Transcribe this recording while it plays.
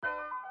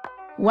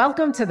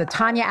Welcome to the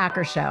Tanya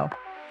Acker Show.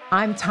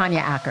 I'm Tanya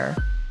Acker.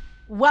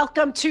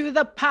 Welcome to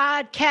the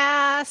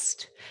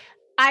podcast.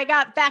 I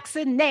got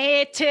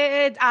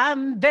vaccinated.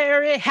 I'm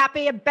very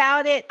happy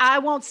about it. I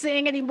won't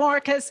sing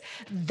anymore because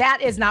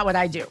that is not what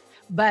I do.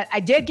 But I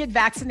did get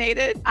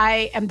vaccinated.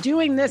 I am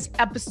doing this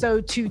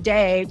episode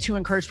today to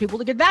encourage people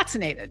to get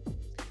vaccinated.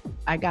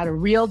 I got a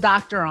real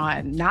doctor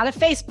on, not a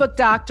Facebook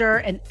doctor,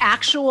 an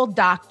actual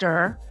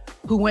doctor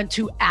who went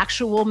to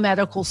actual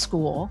medical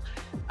school.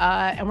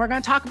 And we're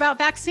going to talk about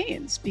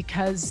vaccines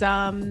because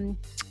I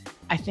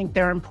think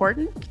they're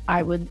important.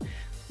 I would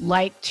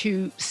like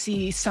to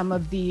see some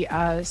of the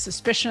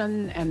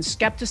suspicion and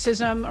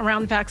skepticism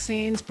around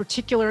vaccines,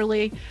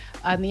 particularly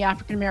in the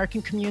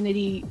African-American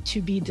community,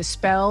 to be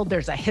dispelled.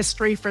 There's a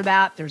history for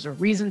that. There's a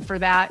reason for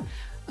that.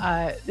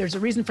 There's a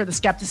reason for the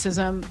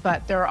skepticism,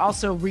 but there are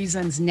also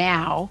reasons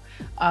now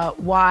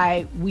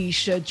why we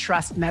should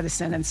trust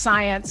medicine and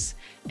science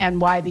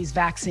and why these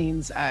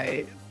vaccines,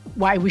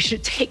 why we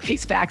should take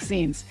these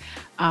vaccines.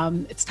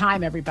 It's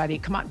time, everybody.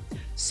 Come on.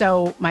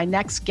 So my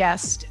next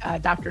guest,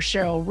 Dr.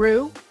 Cheryl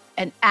Rue,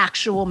 an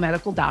actual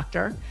medical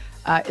doctor,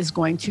 is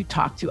going to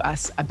talk to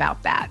us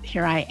about that.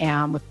 Here I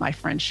am with my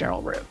friend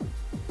Cheryl Rue.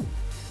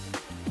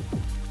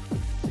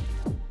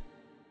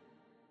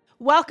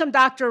 Welcome,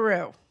 Dr.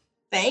 Rue.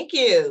 Thank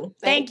you.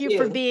 Thank you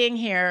for being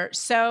here.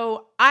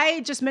 So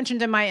I just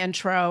mentioned in my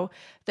intro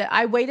that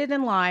I waited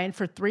in line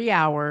for 3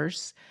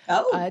 hours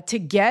to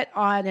get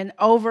on an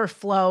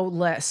overflow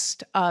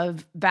list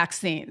of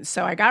vaccines.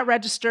 So I got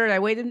registered. I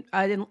waited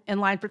in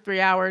line for 3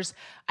 hours.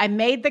 I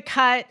made the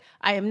cut.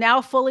 I am now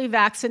fully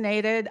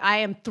vaccinated. I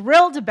am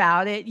thrilled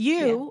about it.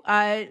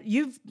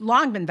 You've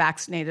long been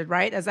vaccinated,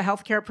 right, as a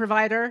healthcare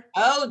provider?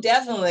 Oh,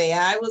 definitely.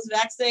 I was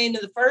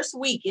vaccinated the first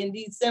week in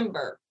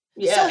December.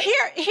 Yeah. So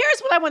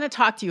here's what I want to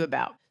talk to you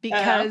about,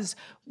 because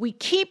we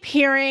keep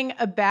hearing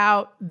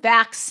about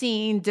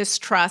vaccine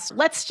distrust.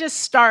 Let's just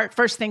start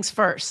first things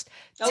first.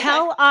 Okay.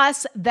 Tell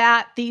us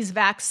that these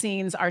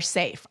vaccines are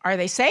safe. Are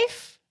they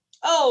safe?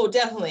 Oh,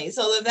 definitely.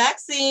 So the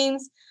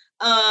vaccines,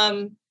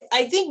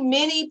 I think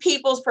many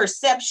people's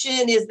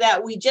perception is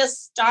that we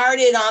just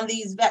started on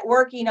these,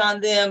 working on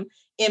them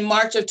in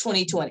March of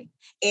 2020.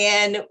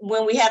 And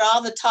when we had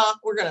all the talk,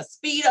 we're going to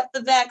speed up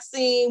the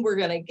vaccine, we're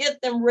going to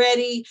get them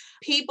ready.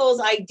 People's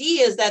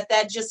ideas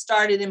that just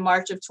started in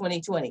March of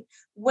 2020,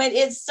 when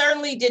it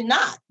certainly did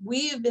not.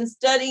 We've been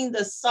studying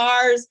the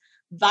SARS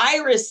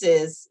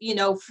viruses,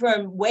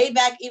 from way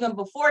back even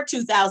before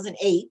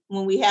 2008,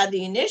 when we had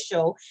the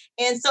initial.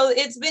 And so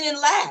it's been in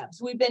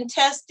labs. We've been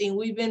testing,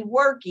 we've been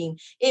working.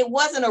 It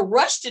wasn't a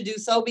rush to do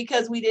so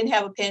because we didn't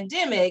have a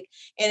pandemic.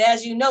 And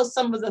as you know,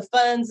 some of the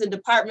funds and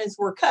departments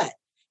were cut.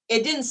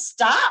 It didn't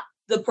stop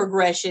the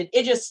progression.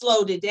 It just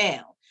slowed it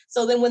down.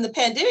 So then when the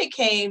pandemic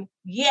came,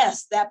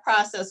 yes, that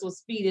process was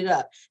speeded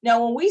up.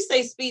 Now, when we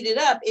say speeded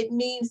up, it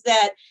means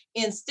that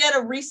instead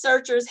of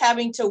researchers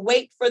having to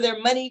wait for their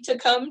money to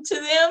come to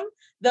them,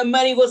 the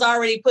money was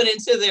already put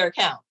into their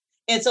account.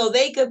 And so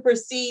they could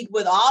proceed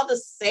with all the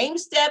same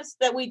steps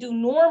that we do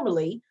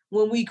normally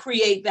when we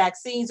create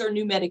vaccines or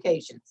new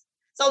medications.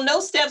 So no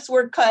steps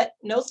were cut,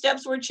 no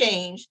steps were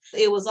changed.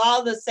 It was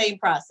all the same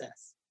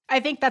process. I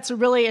think that's a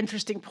really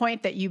interesting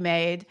point that you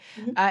made.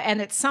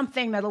 And it's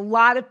something that a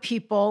lot of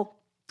people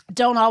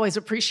don't always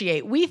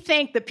appreciate. We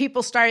think that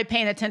people started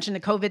paying attention to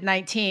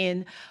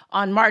COVID-19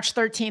 on March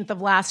 13th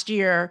of last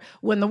year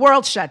when the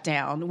world shut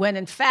down, when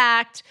in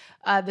fact,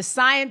 the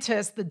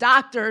scientists, the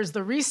doctors,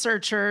 the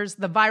researchers,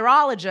 the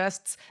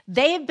virologists,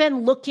 they've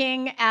been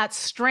looking at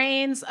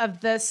strains of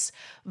this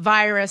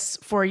virus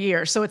for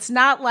years. So it's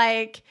not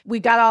like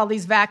we got all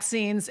these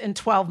vaccines in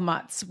 12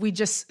 months. We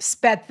just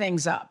sped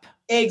things up.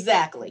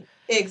 Exactly.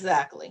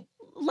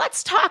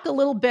 Let's talk a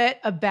little bit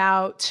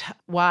about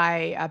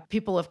why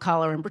people of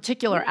color, in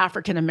particular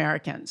African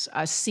Americans,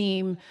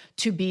 seem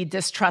to be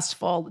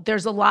distrustful.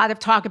 There's a lot of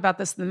talk about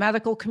this in the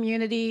medical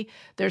community.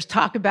 There's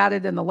talk about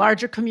it in the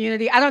larger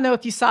community. I don't know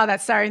if you saw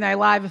that Saturday Night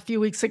Live a few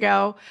weeks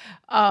ago,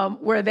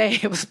 where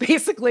it was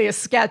basically a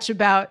sketch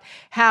about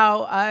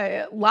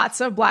how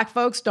lots of Black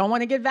folks don't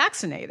want to get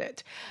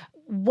vaccinated.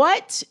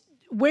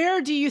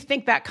 Where do you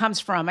think that comes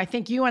from? I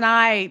think you and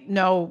I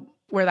know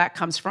where that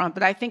comes from,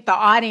 but I think the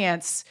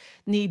audience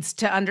needs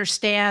to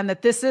understand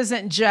that this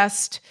isn't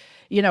just,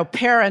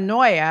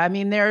 paranoia. I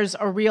mean, there's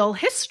a real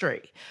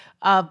history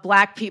of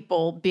Black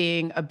people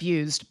being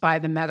abused by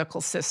the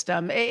medical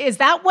system. Is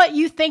that what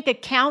you think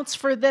accounts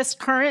for this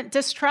current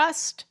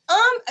distrust?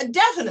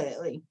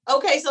 Definitely.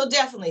 Okay, so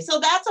definitely. So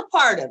that's a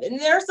part of it.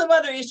 And there are some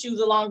other issues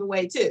along the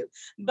way too.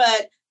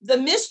 But the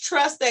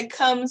mistrust that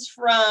comes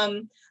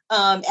from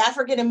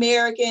African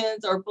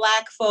Americans or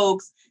Black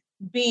folks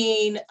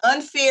being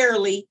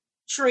unfairly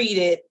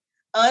treated,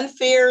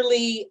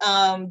 unfairly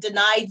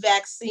denied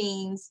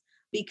vaccines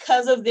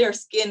because of their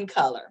skin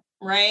color,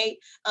 right?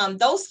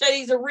 Those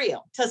studies are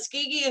real.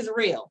 Tuskegee is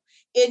real.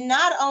 It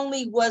not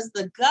only was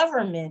the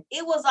government,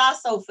 it was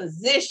also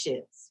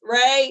physicians,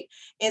 right?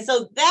 And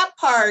so that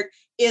part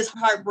is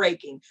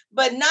heartbreaking,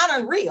 but not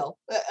unreal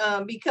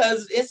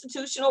because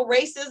institutional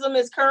racism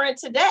is current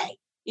today.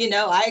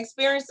 I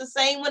experienced the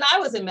same when I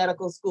was in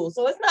medical school.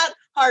 So it's not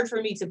hard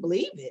for me to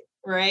believe it,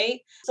 right?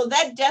 So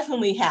that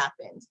definitely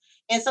happened.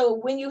 And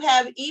so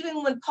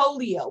even when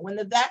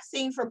the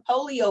vaccine for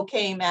polio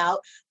came out,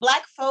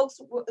 Black folks,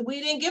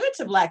 we didn't give it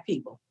to Black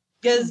people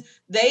because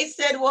they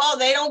said, well,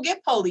 they don't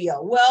get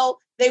polio. Well,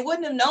 they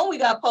wouldn't have known we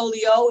got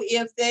polio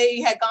if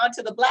they had gone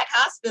to the Black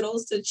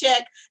hospitals to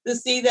check to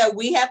see that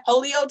we have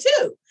polio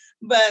too.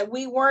 But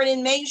we weren't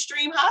in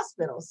mainstream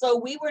hospitals. So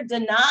we were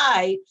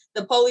denied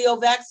the polio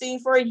vaccine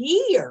for a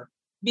year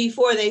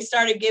before they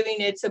started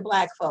giving it to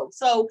Black folks.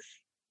 So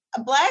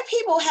Black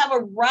people have a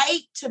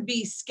right to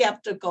be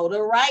skeptical,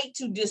 the right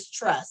to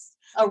distrust,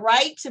 a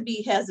right to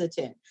be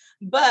hesitant.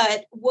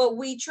 But what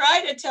we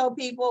try to tell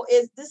people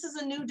is this is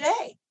a new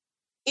day.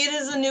 It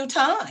is a new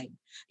time.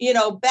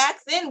 Back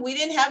then we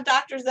didn't have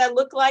doctors that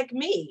looked like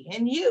me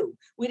and you.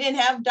 We didn't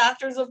have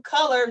doctors of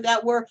color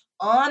that were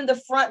on the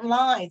front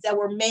lines, that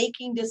were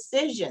making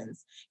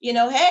decisions.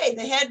 Hey,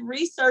 the head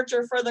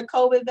researcher for the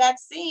COVID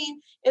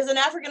vaccine is an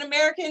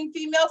African-American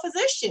female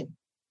physician,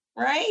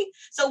 right?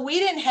 So we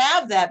didn't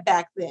have that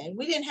back then.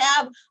 We didn't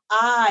have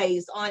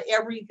eyes on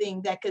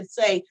everything that could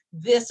say,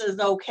 this is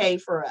okay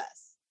for us.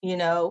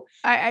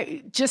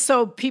 I just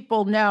so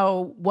people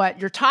know what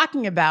you're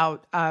talking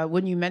about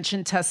when you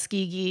mentioned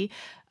Tuskegee.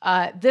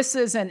 This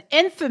is an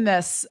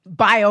infamous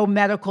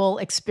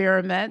biomedical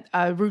experiment,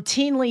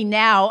 routinely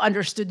now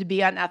understood to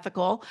be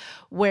unethical,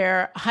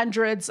 where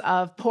hundreds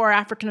of poor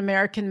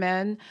African-American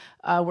men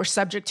were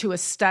subject to a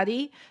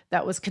study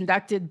that was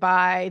conducted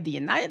by the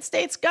United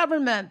States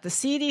government, the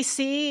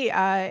CDC,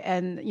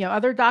 and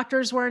other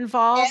doctors were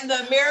involved. And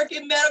the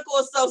American Medical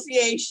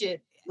Association.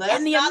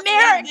 And the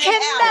American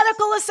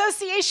Medical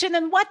Association,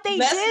 and what they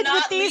did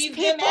with these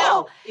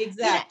people.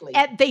 Exactly.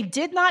 And they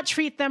did not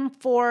treat them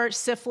for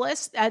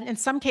syphilis. And in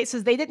some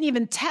cases, they didn't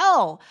even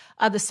tell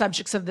the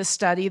subjects of this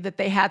study that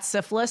they had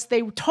syphilis.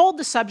 They told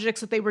the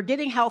subjects that they were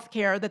getting health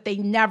care that they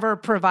never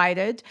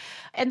provided.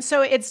 And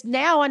so it's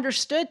now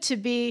understood to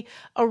be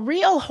a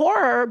real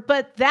horror,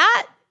 but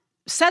that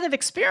set of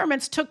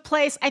experiments took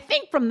place, I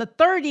think, from the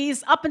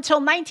 30s up until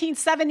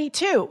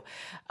 1972. You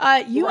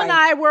right. and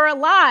I were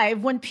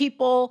alive when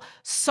people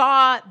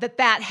saw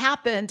that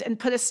happened and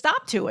put a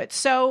stop to it.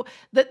 So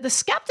the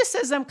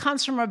skepticism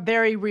comes from a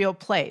very real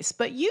place.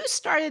 But you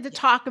started to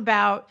talk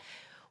about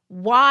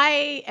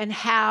why and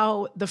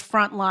how the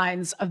front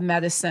lines of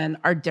medicine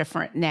are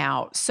different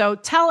now. So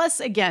tell us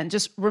again,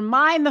 just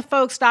remind the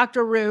folks,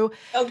 Dr. Rue,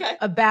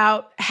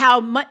 about how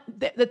much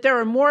that there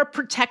are more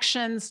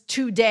protections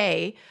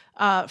today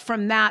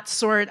from that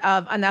sort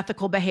of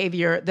unethical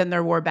behavior than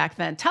there were back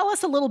then. Tell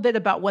us a little bit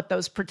about what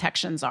those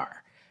protections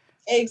are.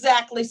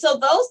 Exactly. So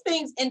those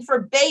things, and for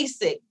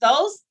basic,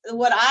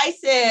 what I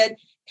said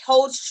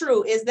holds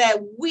true, is that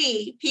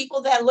we,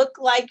 people that look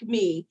like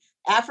me,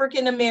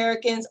 African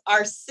Americans,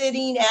 are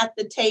sitting at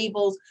the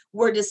tables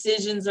where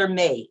decisions are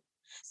made.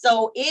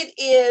 So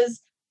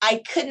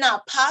I could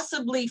not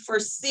possibly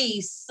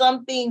foresee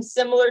something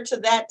similar to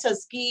that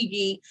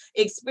Tuskegee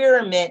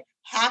experiment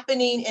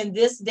happening in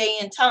this day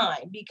and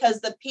time, because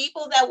the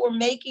people that were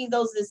making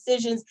those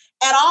decisions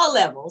at all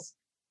levels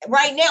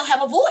right now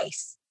have a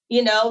voice.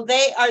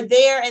 They are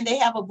there and they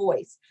have a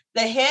voice.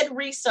 The head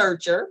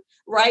researcher,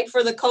 right,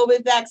 for the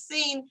COVID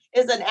vaccine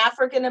is an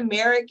African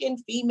American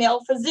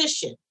female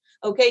physician.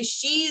 Okay,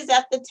 she's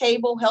at the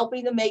table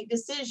helping to make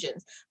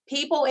decisions.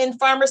 People in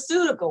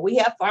pharmaceutical, we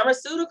have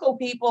pharmaceutical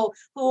people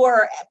who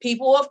are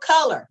people of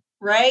color,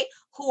 right,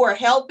 who are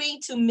helping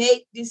to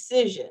make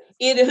decisions.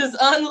 It is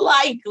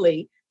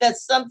unlikely that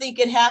something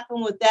can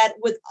happen with that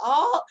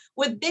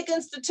with big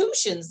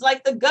institutions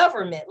like the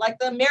government, like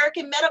the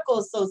American Medical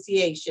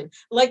Association,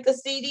 like the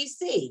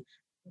CDC.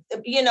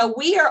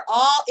 We are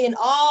all in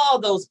all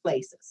those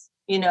places,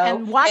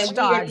 and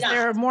watchdogs.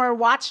 There are more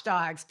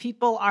watchdogs.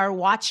 People are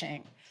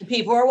watching.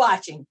 People are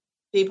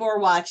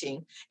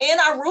watching. And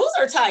our rules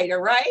are tighter,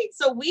 right?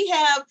 So we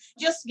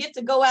just get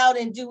to go out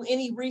and do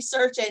any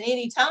research at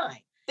any time.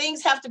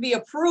 Things have to be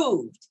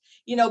approved.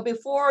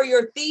 Before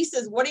your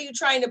thesis, what are you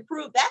trying to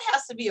prove? That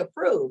has to be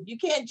approved. You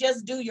can't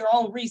just do your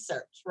own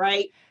research,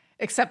 right?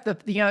 Except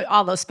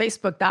all those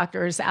Facebook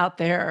doctors out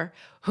there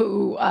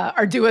who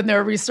are doing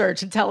their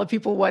research and telling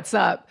people what's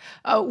up.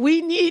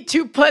 We need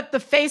to put the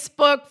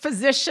Facebook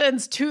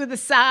physicians to the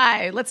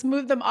side. Let's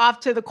move them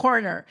off to the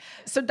corner.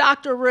 So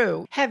Dr.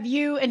 Rue, have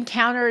you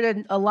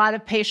encountered a lot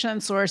of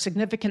patients or a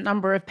significant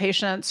number of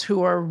patients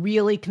who are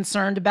really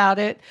concerned about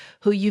it,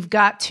 who you've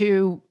got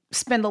to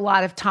spend a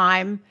lot of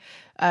time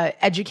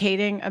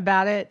educating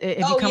about it?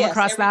 Have you come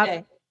across that?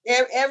 Day.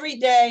 Every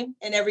day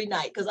and every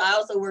night, because I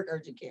also work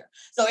urgent care.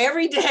 So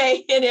every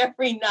day and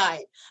every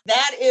night,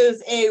 that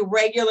is a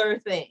regular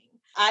thing.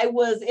 I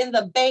was in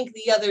the bank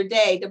the other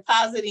day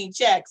depositing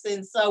checks.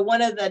 And so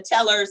one of the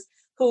tellers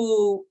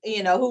who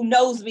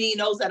knows me,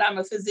 knows that I'm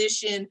a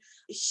physician,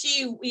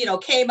 she,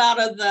 came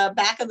out of the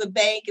back of the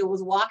bank and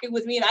was walking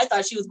with me. And I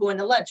thought she was going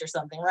to lunch or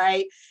something,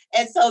 right?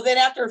 And so then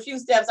after a few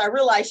steps, I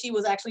realized she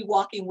was actually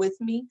walking with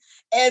me.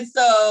 And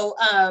so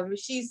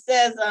she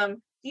says,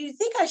 do you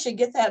think I should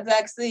get that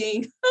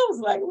vaccine? I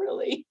was like,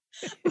 really?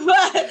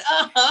 But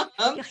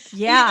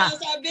yeah, so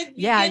I've been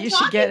you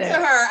should get talking it.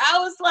 to her. I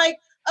was like,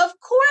 of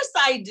course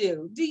I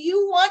do. Do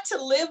you want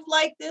to live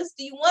like this?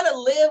 Do you want to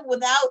live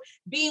without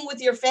being with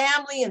your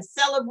family and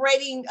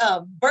celebrating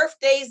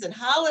birthdays and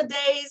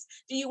holidays?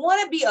 Do you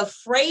want to be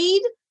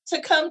afraid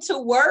to come to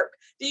work?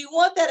 Do you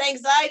want that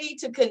anxiety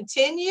to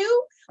continue?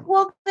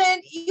 Well,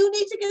 then you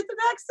need to get the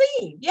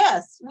vaccine.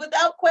 Yes,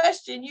 without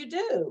question, you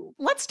do.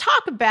 Let's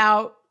talk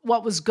about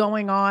what was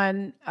going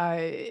on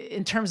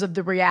in terms of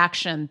the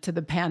reaction to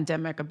the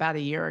pandemic about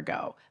a year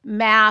ago.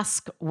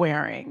 Mask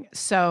wearing.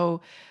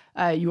 So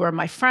you are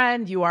my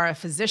friend, you are a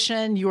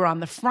physician, you are on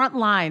the front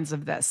lines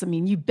of this. I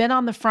mean, you've been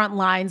on the front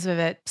lines of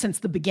it since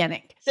the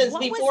beginning. Since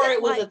before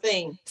it was a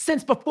thing.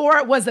 Since before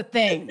it was a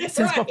thing.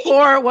 Since Right.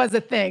 before it was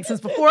a thing. Since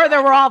before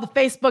there were all the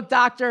Facebook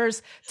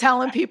doctors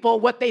telling people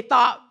what they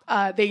thought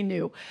they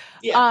knew.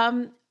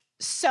 Yeah.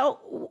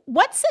 So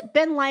what's it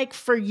been like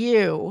for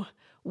you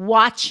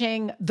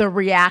watching the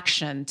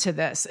reaction to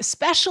this,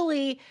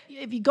 especially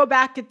if you go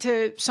back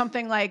to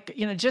something like,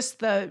 just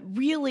the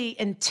really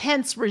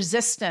intense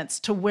resistance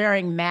to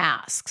wearing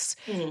masks,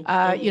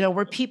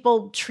 where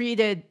people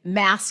treated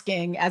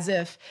masking as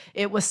if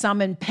it was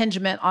some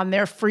impingement on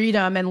their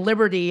freedom and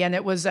liberty, and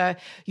it was a,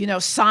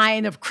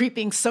 sign of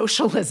creeping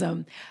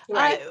socialism.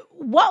 Right.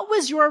 What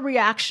was your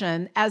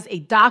reaction as a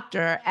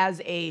doctor,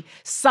 as a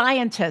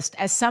scientist,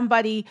 as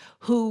somebody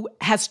who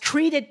has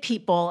treated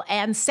people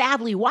and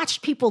sadly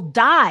watched people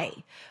die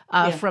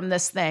from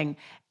this thing?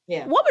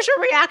 Yeah. What was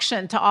your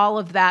reaction to all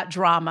of that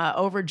drama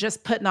over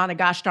just putting on a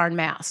gosh darn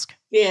mask?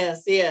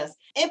 Yes, yes.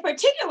 In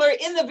particular,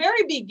 in the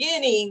very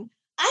beginning,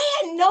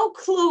 I had no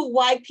clue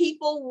why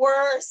people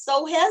were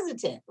so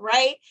hesitant,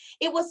 right?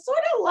 It was sort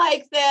of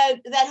like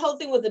that whole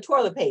thing with the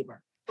toilet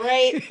paper.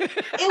 Right. It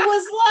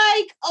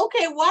was like,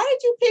 okay, why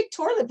did you pick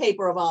toilet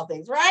paper of all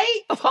things,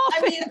 right? Of all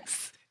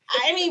things.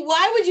 I mean,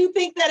 why would you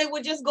think that it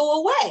would just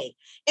go away?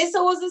 And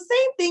so it was the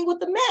same thing with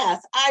the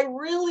mask. I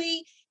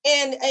really,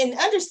 and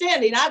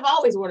understanding, I've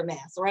always worn a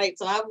mask, right?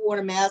 So I've worn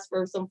a mask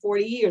for some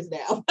 40 years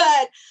now,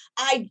 but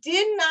I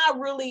did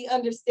not really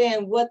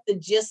understand what the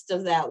gist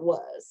of that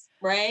was.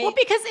 Right. Well,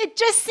 because it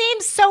just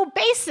seems so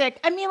basic.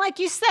 I mean, like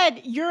you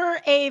said, you're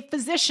a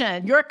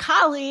physician. Your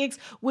colleagues,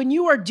 when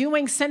you are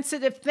doing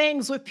sensitive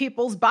things with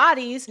people's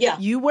bodies,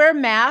 you wear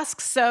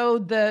masks so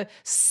the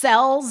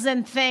cells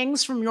and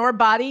things from your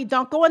body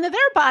don't go into their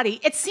body.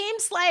 It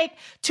seems like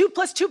 2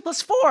 + 2 =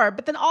 4.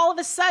 But then all of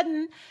a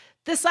sudden,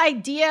 this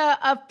idea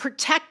of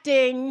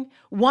protecting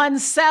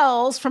one's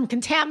cells from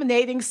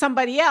contaminating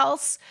somebody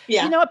else,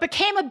 it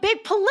became a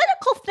big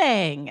political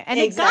thing, and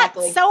it got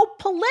so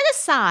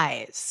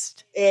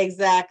politicized.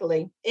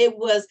 Exactly. It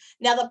was.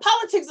 Now, the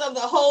politics of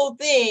the whole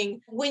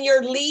thing, when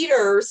your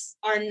leaders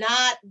are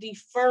not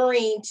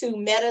deferring to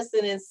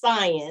medicine and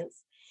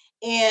science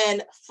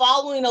and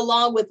following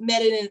along with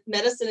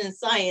medicine and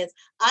science,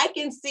 I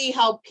can see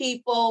how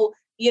people,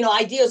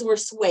 ideas were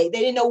swayed. They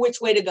didn't know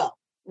which way to go.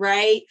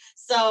 Right.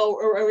 So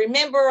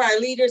remember, our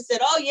leader said,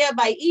 oh, yeah,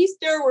 by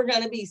Easter, we're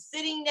going to be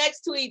sitting next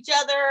to each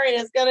other and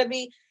it's going to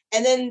be,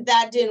 and then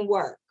that didn't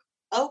work.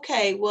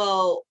 Okay,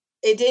 well,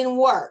 it didn't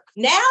work.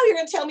 Now you're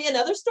going to tell me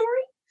another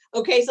story.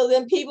 Okay, so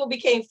then people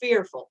became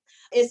fearful.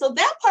 And so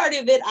that part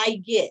of it,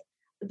 I get.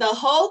 The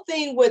whole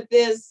thing with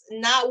this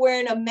not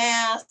wearing a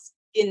mask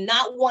and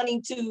not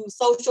wanting to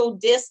social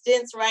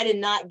distance, right, and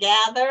not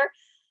gather,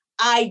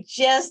 I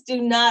just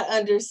do not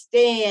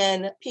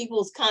understand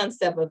people's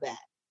concept of that.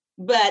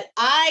 But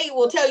I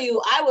will tell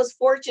you, I was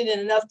fortunate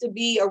enough to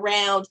be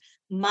around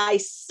my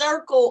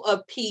circle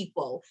of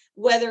people,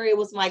 whether it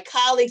was my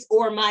colleagues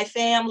or my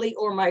family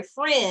or my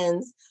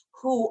friends,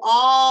 who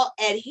all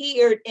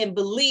adhered and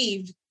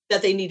believed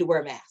that they need to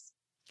wear a mask.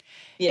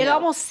 It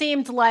almost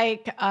seemed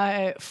like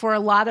for a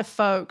lot of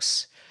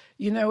folks,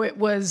 it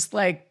was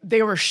like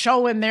they were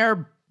showing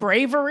their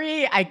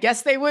bravery, I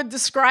guess they would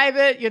describe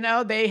it.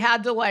 They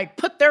had to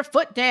put their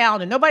foot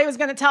down and nobody was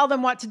going to tell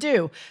them what to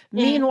do. Mm-hmm.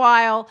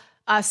 Meanwhile,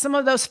 some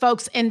of those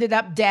folks ended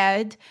up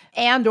dead,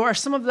 or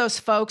some of those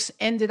folks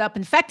ended up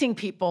infecting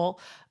people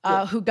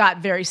who got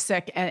very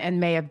sick and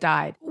may have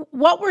died.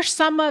 What were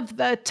some of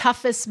the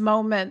toughest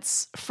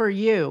moments for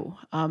you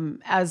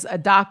as a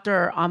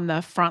doctor on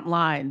the front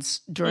lines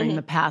during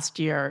the past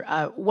year?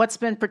 What's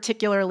been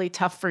particularly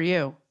tough for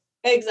you?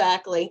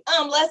 Exactly.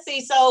 Let's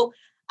see. So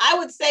I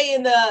would say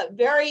in the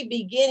very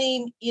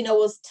beginning, it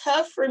was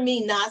tough for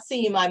me not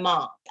seeing my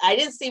mom. I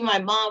didn't see my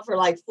mom for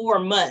 4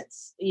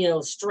 months,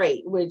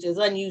 straight, which is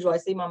unusual. I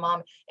see my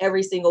mom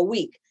every single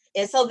week.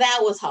 And so that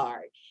was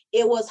hard.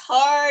 It was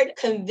hard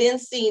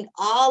convincing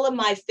all of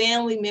my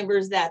family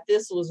members that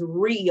this was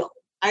real.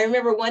 I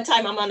remember one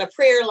time I'm on a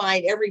prayer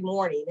line every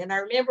morning. And I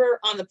remember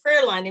on the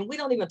prayer line, and we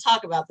don't even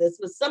talk about this,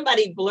 but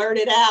somebody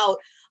blurted out,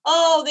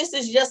 oh, this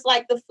is just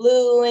like the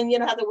flu and you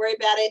don't have to worry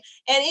about it.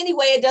 And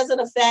anyway, it doesn't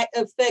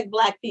affect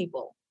Black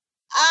people.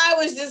 I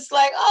was just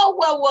like, oh,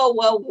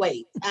 whoa,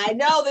 wait. I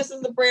know this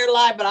is the prayer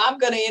line, but I'm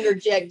going to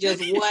interject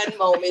just one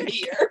moment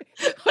here.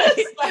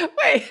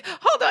 Wait,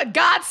 hold on.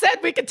 God said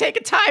we could take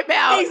a time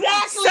out.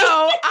 Exactly.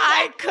 So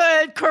I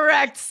could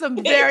correct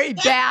some very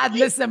bad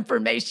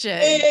misinformation.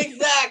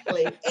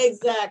 Exactly.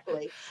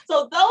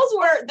 So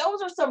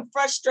those are some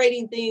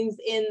frustrating things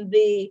in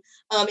the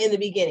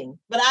beginning.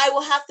 But I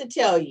will have to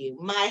tell you,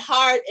 my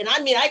heart, and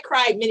I mean, I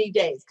cried many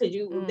days because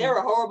there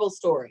were horrible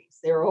stories.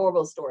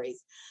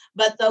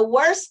 But the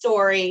worst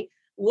story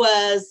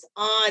was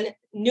on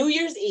New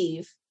Year's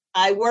Eve.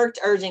 I worked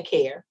urgent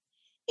care,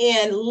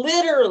 and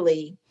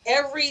literally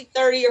every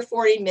 30 or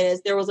 40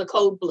 minutes, there was a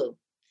code blue.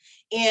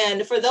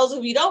 And for those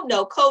of you who don't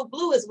know, code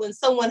blue is when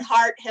someone's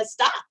heart has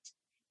stopped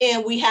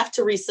and we have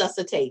to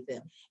resuscitate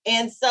them.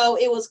 And so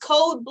it was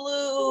code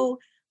blue,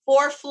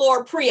 4th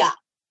floor pre-op.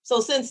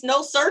 So since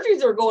no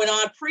surgeries were going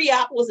on,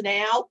 pre-op was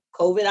now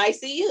COVID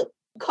ICU.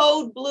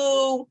 Code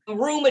blue,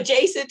 room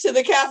adjacent to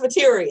the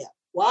cafeteria.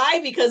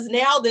 Why? Because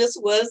now this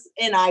was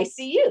an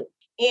ICU.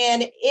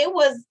 And it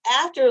was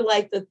after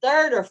like the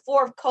 3rd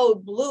or 4th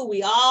code blue,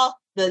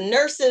 the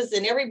nurses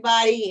and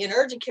everybody in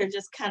urgent care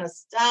just kind of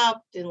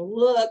stopped and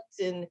looked.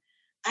 And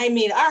I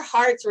mean, our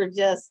hearts were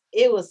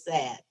it was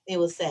sad.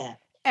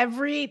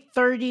 Every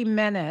 30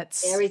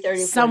 minutes,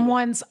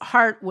 someone's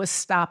heart was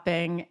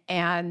stopping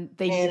and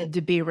they needed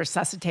to be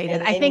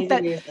resuscitated. I think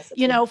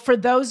that, for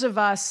those of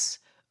us,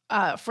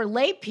 for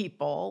lay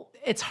people,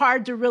 it's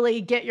hard to really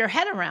get your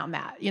head around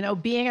that,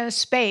 being in a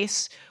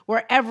space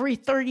where every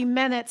 30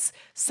 minutes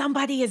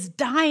somebody is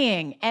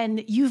dying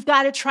and you've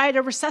got to try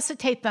to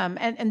resuscitate them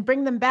and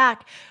bring them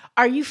back.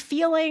 Are you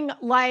feeling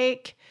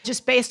like,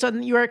 just based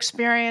on your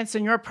experience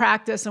and your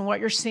practice and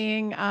what you're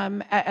seeing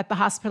at the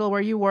hospital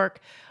where you work,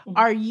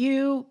 are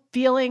you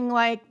feeling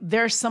like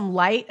there's some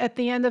light at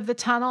the end of the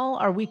tunnel?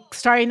 Are we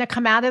starting to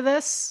come out of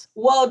this?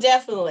 Well,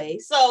 definitely.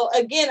 So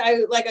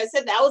again, like I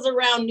said, that was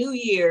around New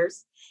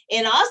Year's.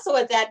 And also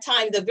at that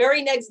time, the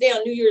very next day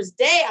on New Year's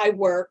Day, I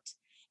worked.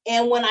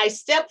 And when I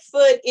stepped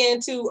foot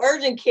into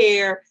urgent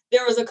care,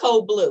 there was a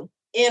code blue.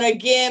 And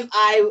again,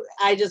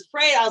 I just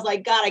prayed. I was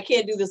like, God, I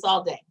can't do this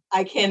all day.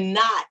 I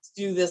cannot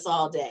do this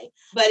all day.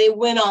 But it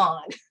went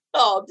on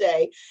all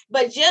day.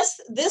 But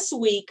just this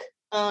week,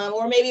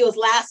 or maybe it was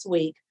last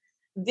week,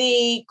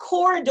 the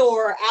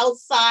corridor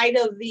outside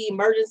of the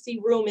emergency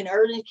room in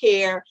urgent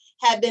care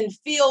had been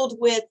filled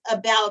with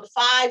about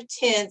 5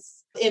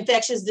 tents,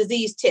 infectious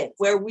disease tents,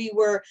 where we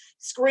were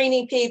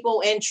screening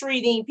people and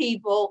treating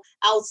people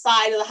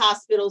outside of the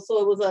hospital.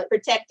 So it was a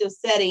protective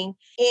setting.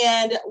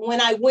 And when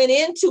I went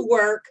into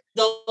work,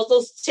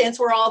 those tents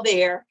were all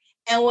there.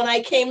 And when I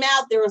came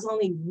out, there was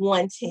only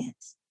 1 tent.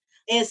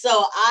 And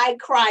so I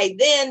cried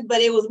then,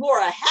 but it was more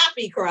a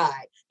happy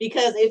cry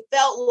because it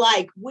felt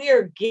like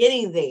we're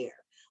getting there.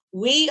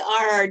 We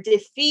are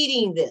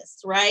defeating this,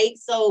 right?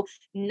 So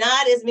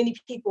not as many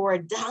people are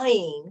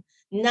dying.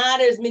 Not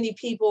as many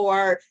people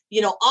are,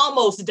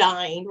 almost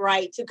dying,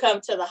 right, to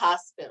come to the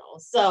hospital.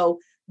 So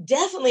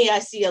definitely I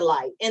see a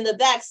light. And the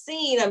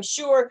vaccine, I'm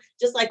sure,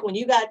 just like when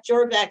you got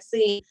your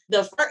vaccine,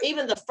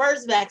 even the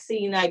first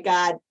vaccine I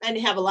got, I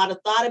didn't have a lot of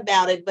thought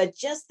about it, but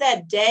just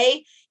that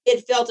day,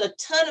 it felt a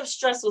ton of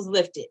stress was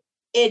lifted.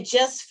 It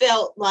just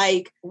felt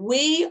like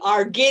we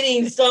are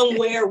getting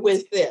somewhere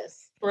with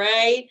this,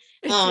 right?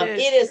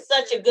 It is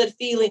such a good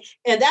feeling.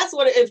 And that's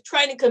what, if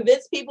trying to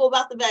convince people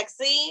about the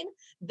vaccine,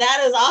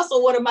 that is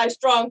also one of my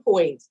strong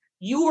points.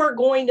 You are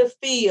going to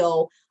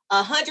feel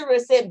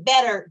 100%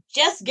 better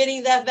just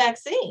getting that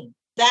vaccine,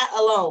 that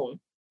alone.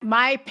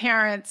 My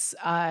parents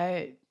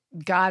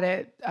got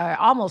it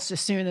almost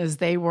as soon as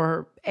they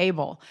were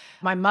able.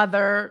 My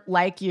mother,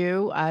 like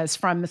you, is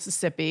from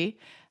Mississippi.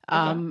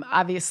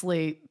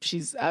 Obviously,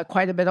 she's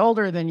quite a bit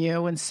older than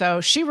you. And so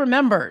she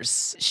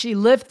remembers. She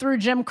lived through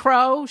Jim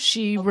Crow.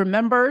 She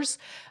remembers,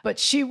 but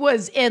she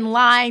was in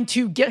line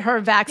to get her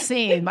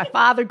vaccine. My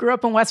father grew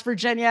up in West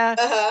Virginia,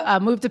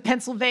 moved to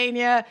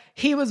Pennsylvania.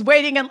 He was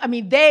waiting.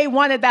 They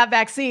wanted that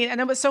vaccine.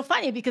 And it was so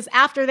funny because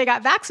after they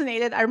got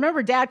vaccinated, I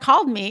remember Dad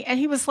called me and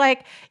he was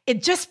like,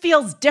 it just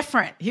feels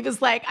different. He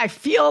was like, I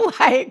feel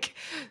like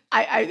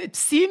it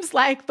seems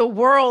like the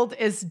world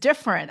is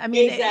different.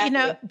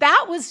 Exactly.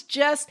 That was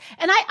just,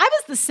 and I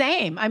was the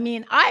same.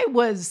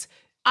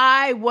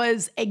 I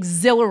was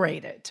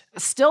exhilarated. I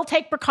still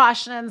take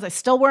precautions. I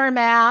still wear a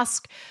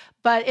mask,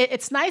 but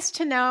it's nice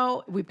to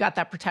know we've got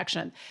that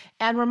protection.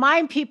 And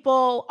remind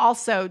people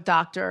also,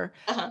 doctor,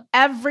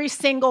 every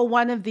single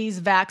one of these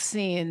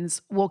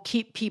vaccines will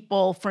keep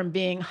people from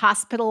being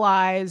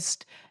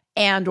hospitalized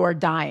and or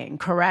dying,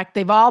 correct?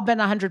 They've all been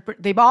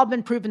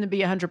proven to be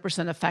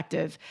 100%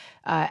 effective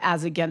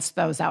as against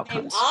those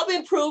outcomes. They've all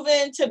been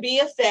proven to be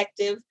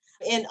effective,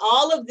 and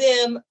all of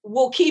them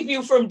will keep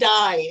you from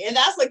dying. And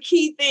that's a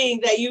key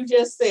thing that you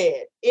just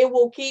said. It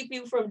will keep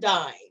you from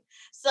dying.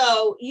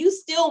 So you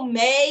still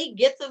may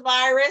get the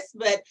virus,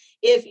 but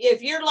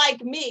if you're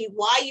like me,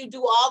 why you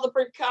do all the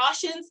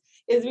precautions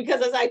is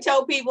because, as I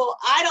tell people,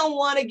 I don't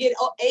want to get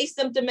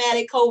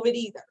asymptomatic COVID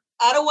either.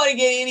 I don't want to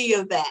get any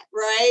of that,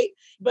 right?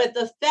 But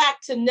the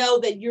fact to know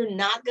that you're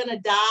not going to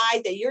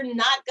die, that you're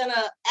not going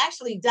to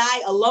actually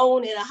die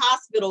alone in a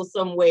hospital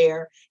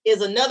somewhere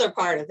is another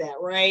part of that,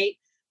 right?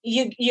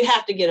 you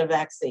have to get a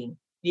vaccine.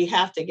 You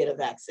have to get a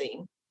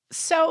vaccine.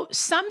 So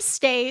some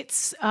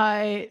states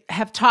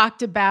have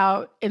talked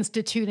about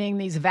instituting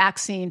these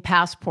vaccine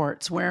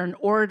passports where in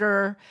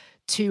order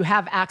to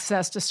have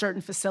access to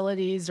certain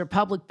facilities or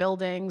public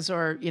buildings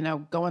or,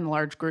 go in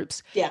large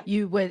groups,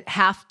 you would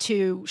have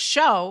to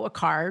show a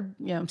card,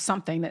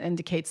 something that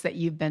indicates that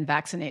you've been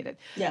vaccinated.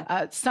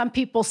 Some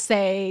people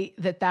say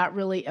that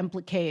really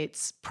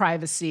implicates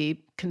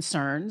privacy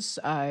concerns,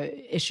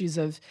 issues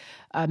of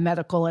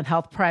medical and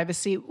health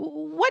privacy.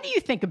 What do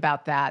you think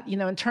about that,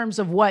 in terms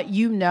of what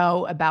you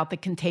know about the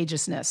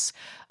contagiousness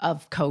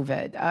of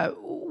COVID?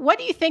 What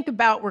do you think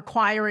about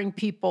requiring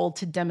people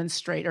to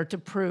demonstrate or to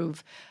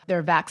prove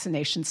their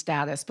vaccination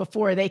status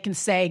before they can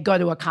say, go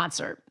to a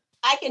concert?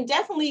 I can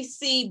definitely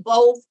see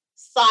both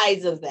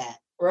sides of that,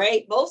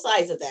 right? Both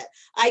sides of that.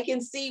 I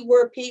can see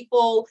where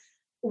people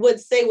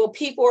would say, well,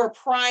 people are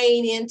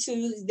prying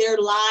into their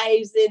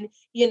lives and,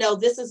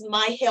 this is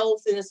my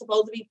health and it's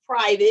supposed to be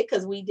private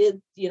because we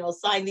did,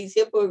 sign these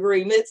HIPAA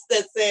agreements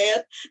that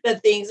said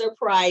that things are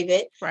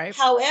private. Right.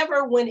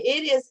 However, when it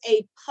is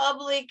a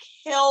public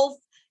health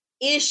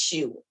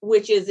issue,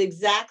 which is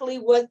exactly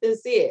what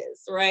this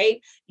is,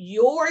 right?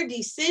 Your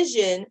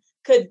decision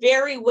could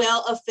very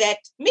well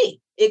affect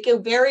me. It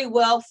could very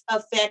well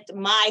affect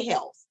my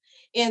health.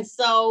 And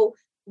so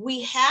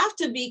we have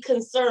to be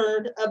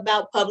concerned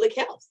about public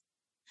health.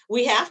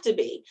 We have to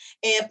be.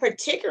 And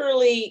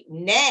particularly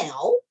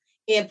now,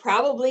 and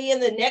probably in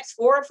the next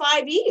 4 or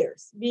 5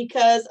 years,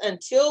 because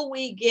until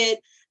we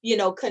get,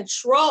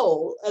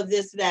 control of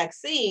this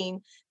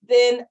vaccine,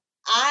 then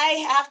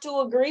I have to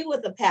agree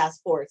with the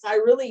passports. I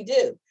really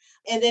do.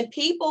 And then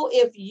people,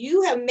 if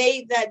you have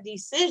made that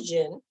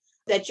decision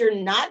that you're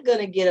not going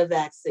to get a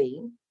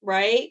vaccine,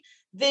 right,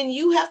 then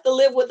you have to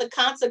live with the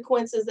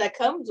consequences that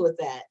comes with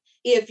that.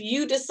 If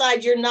you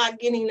decide you're not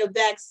getting a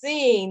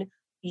vaccine,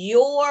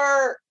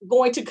 you're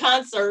going to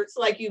concerts,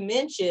 like you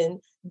mentioned,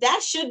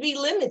 that should be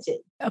limited.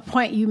 A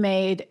point you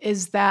made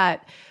is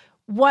that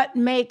what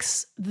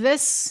makes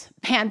this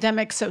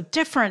pandemic so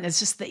different is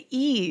just the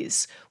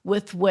ease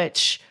with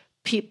which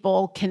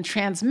people can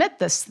transmit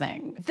this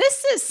thing.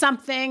 This is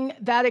something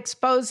that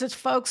exposes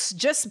folks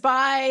just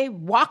by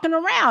walking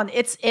around.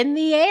 It's in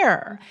the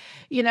air.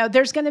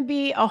 There's going to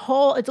be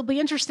it'll be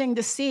interesting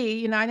to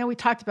see, I know we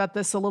talked about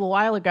this a little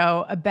while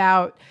ago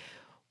about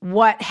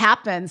what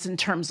happens in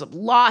terms of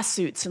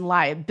lawsuits and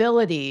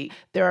liability.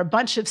 There are a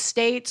bunch of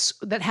states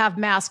that have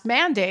mask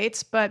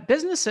mandates, but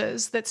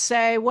businesses that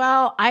say,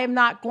 well, I am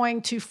not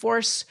going to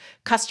force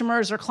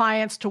customers or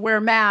clients to wear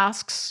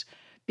masks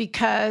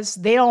because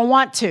they don't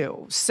want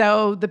to.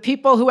 So the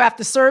people who have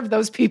to serve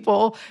those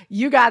people,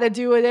 you got to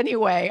do it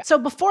anyway. So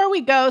before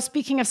we go,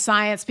 speaking of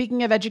science,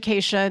 speaking of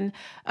education,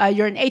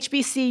 you're an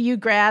HBCU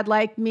grad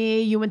like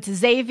me. You went to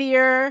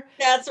Xavier.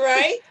 That's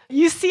right.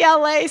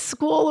 UCLA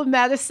School of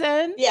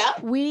Medicine. Yeah.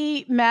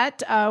 We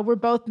met. We're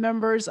both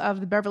members of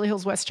the Beverly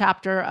Hills West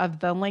chapter of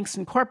the Links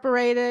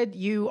Incorporated.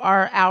 You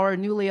are our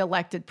newly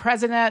elected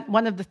president.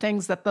 One of the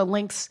things that the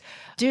Links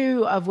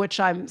do, of which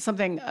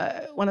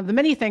one of the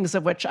many things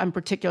of which I'm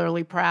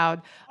particularly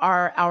proud,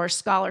 are our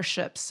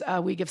scholarships.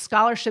 We give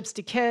scholarships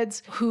to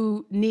kids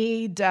who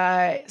need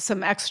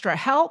some extra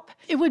help.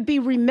 It would be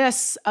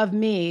remiss of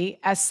me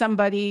as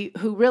somebody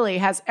who really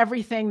has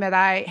everything that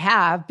I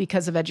have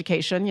because of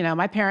education.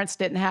 My parents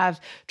didn't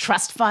have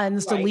trust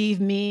funds to leave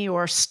me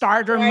or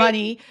starter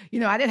money.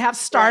 I didn't have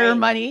starter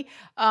money.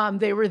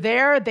 They were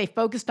there. They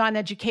focused on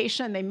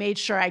education. They made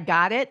sure I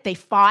got it. They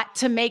fought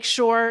to make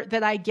sure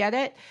that I get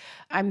it.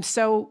 I'm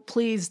so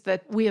pleased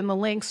that we in the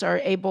Links are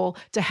able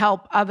to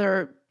help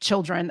other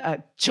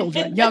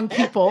young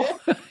people,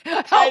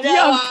 help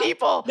young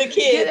people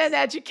get an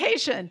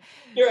education.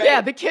 Right.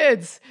 Yeah, the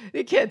kids.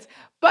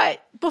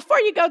 But before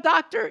you go,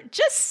 Doctor,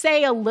 just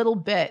say a little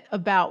bit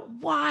about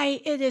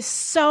why it is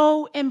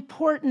so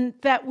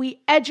important that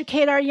we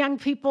educate our young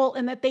people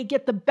and that they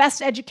get the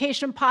best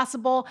education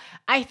possible.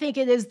 I think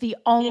it is the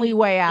only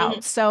way out.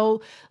 Mm-hmm.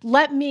 So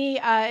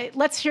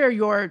let's hear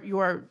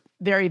your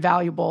very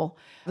valuable,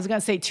 I was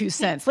going to say 2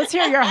 cents. Let's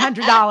hear your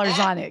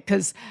 $100 on it,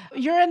 because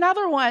you're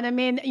another one. I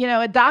mean,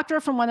 a doctor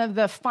from one of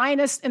the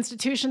finest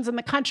institutions in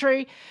the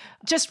country.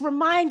 Just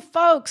remind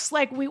folks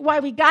why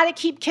we got to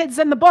keep kids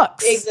in the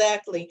books.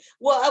 Exactly.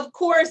 Well, of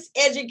course,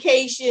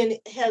 education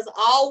has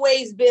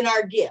always been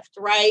our gift,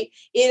 right?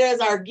 It is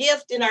our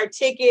gift and our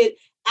ticket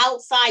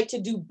outside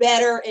to do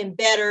better and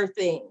better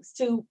things,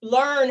 to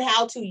learn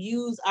how to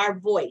use our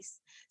voice.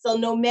 So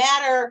no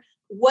matter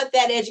what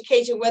that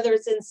education, whether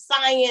it's in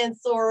science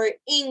or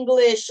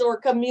English or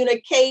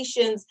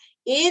communications,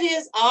 it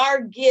is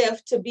our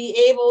gift to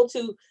be able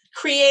to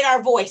create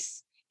our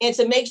voice and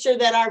to make sure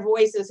that our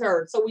voice is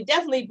heard. So we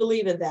definitely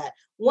believe in that.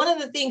 One of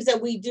the things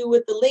that we do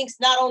with the Links,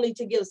 not only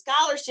to give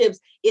scholarships,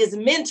 is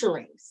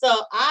mentoring. So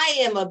I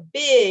am a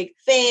big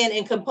fan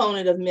and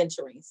component of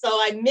mentoring. So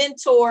I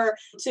mentor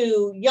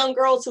to young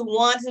girls who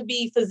want to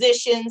be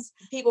physicians,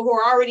 people who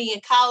are already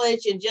in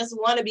college and just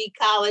want to be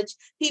college,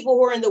 people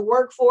who are in the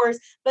workforce,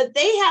 but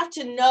they have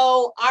to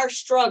know our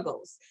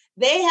struggles.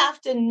 They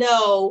have to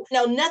know,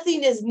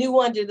 nothing is new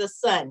under the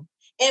sun.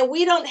 And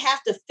we don't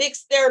have to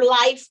fix their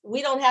life.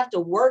 We don't have to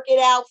work it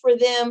out for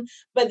them,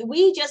 but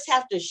we just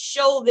have to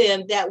show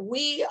them that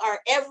we are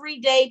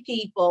everyday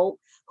people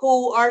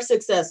who are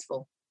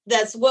successful.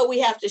 That's what we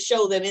have to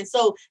show them. And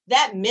so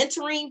that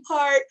mentoring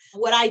part,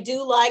 what I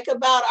do like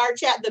about our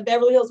the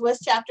Beverly Hills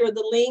West chapter of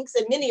the Links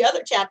and many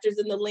other chapters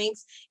in the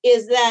Links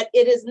is that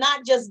it is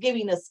not just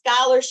giving a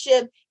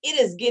scholarship. It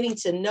is getting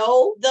to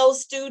know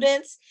those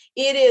students.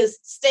 It is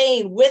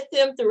staying with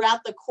them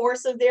throughout the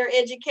course of their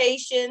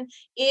education.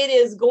 It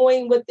is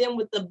going with them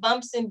with the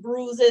bumps and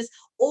bruises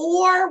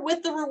or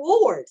with the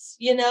rewards,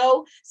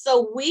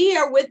 So we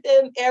are with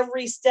them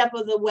every step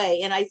of the way.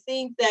 And I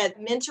think that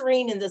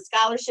mentoring and the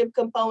scholarship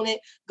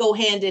component go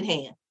hand in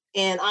hand.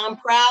 And I'm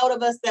proud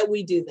of us that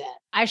we do that.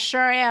 I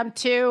sure am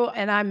too.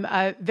 And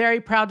I'm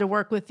very proud to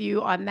work with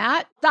you on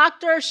that.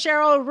 Dr.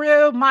 Cheryl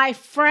Rue, my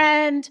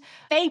friend,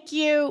 thank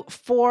you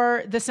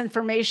for this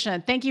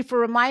information. Thank you for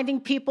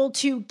reminding people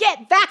to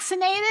get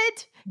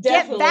vaccinated.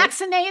 Definitely. Get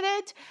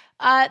vaccinated.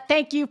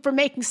 Thank you for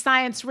making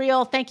science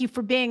real. Thank you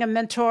for being a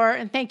mentor.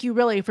 And thank you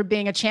really for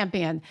being a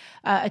champion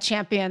for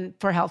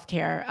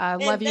healthcare.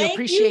 Love you,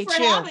 appreciate you. Thank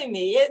you for having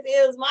me. It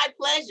is my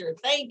pleasure.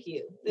 Thank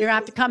you. You're going to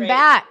have to come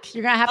back.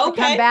 You're going to have to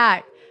come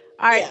back.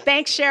 All right. Yeah.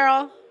 Thanks,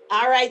 Cheryl.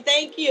 All right.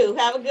 Thank you.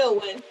 Have a good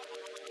one.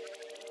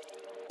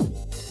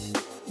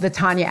 The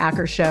Tanya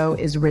Acker Show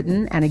is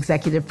written and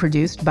executive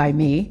produced by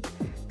me.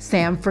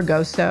 Sam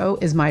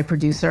Fragoso is my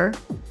producer.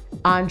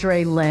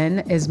 Andre Lynn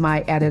is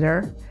my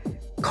editor.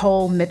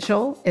 Cole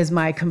Mitchell is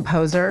my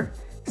composer.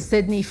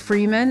 Sydney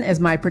Freeman is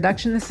my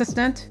production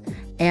assistant.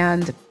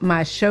 And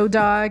my show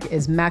dog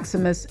is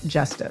Maximus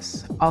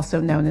Justice, also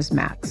known as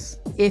Max.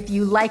 If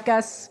you like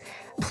us,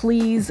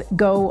 please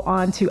go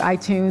on to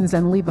iTunes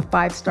and leave a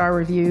 5-star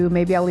review.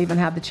 Maybe I'll even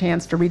have the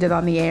chance to read it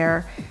on the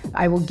air.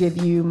 I will give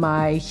you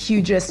my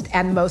hugest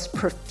and most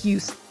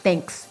profuse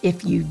thanks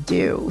if you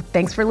do.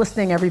 Thanks for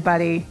listening,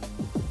 everybody.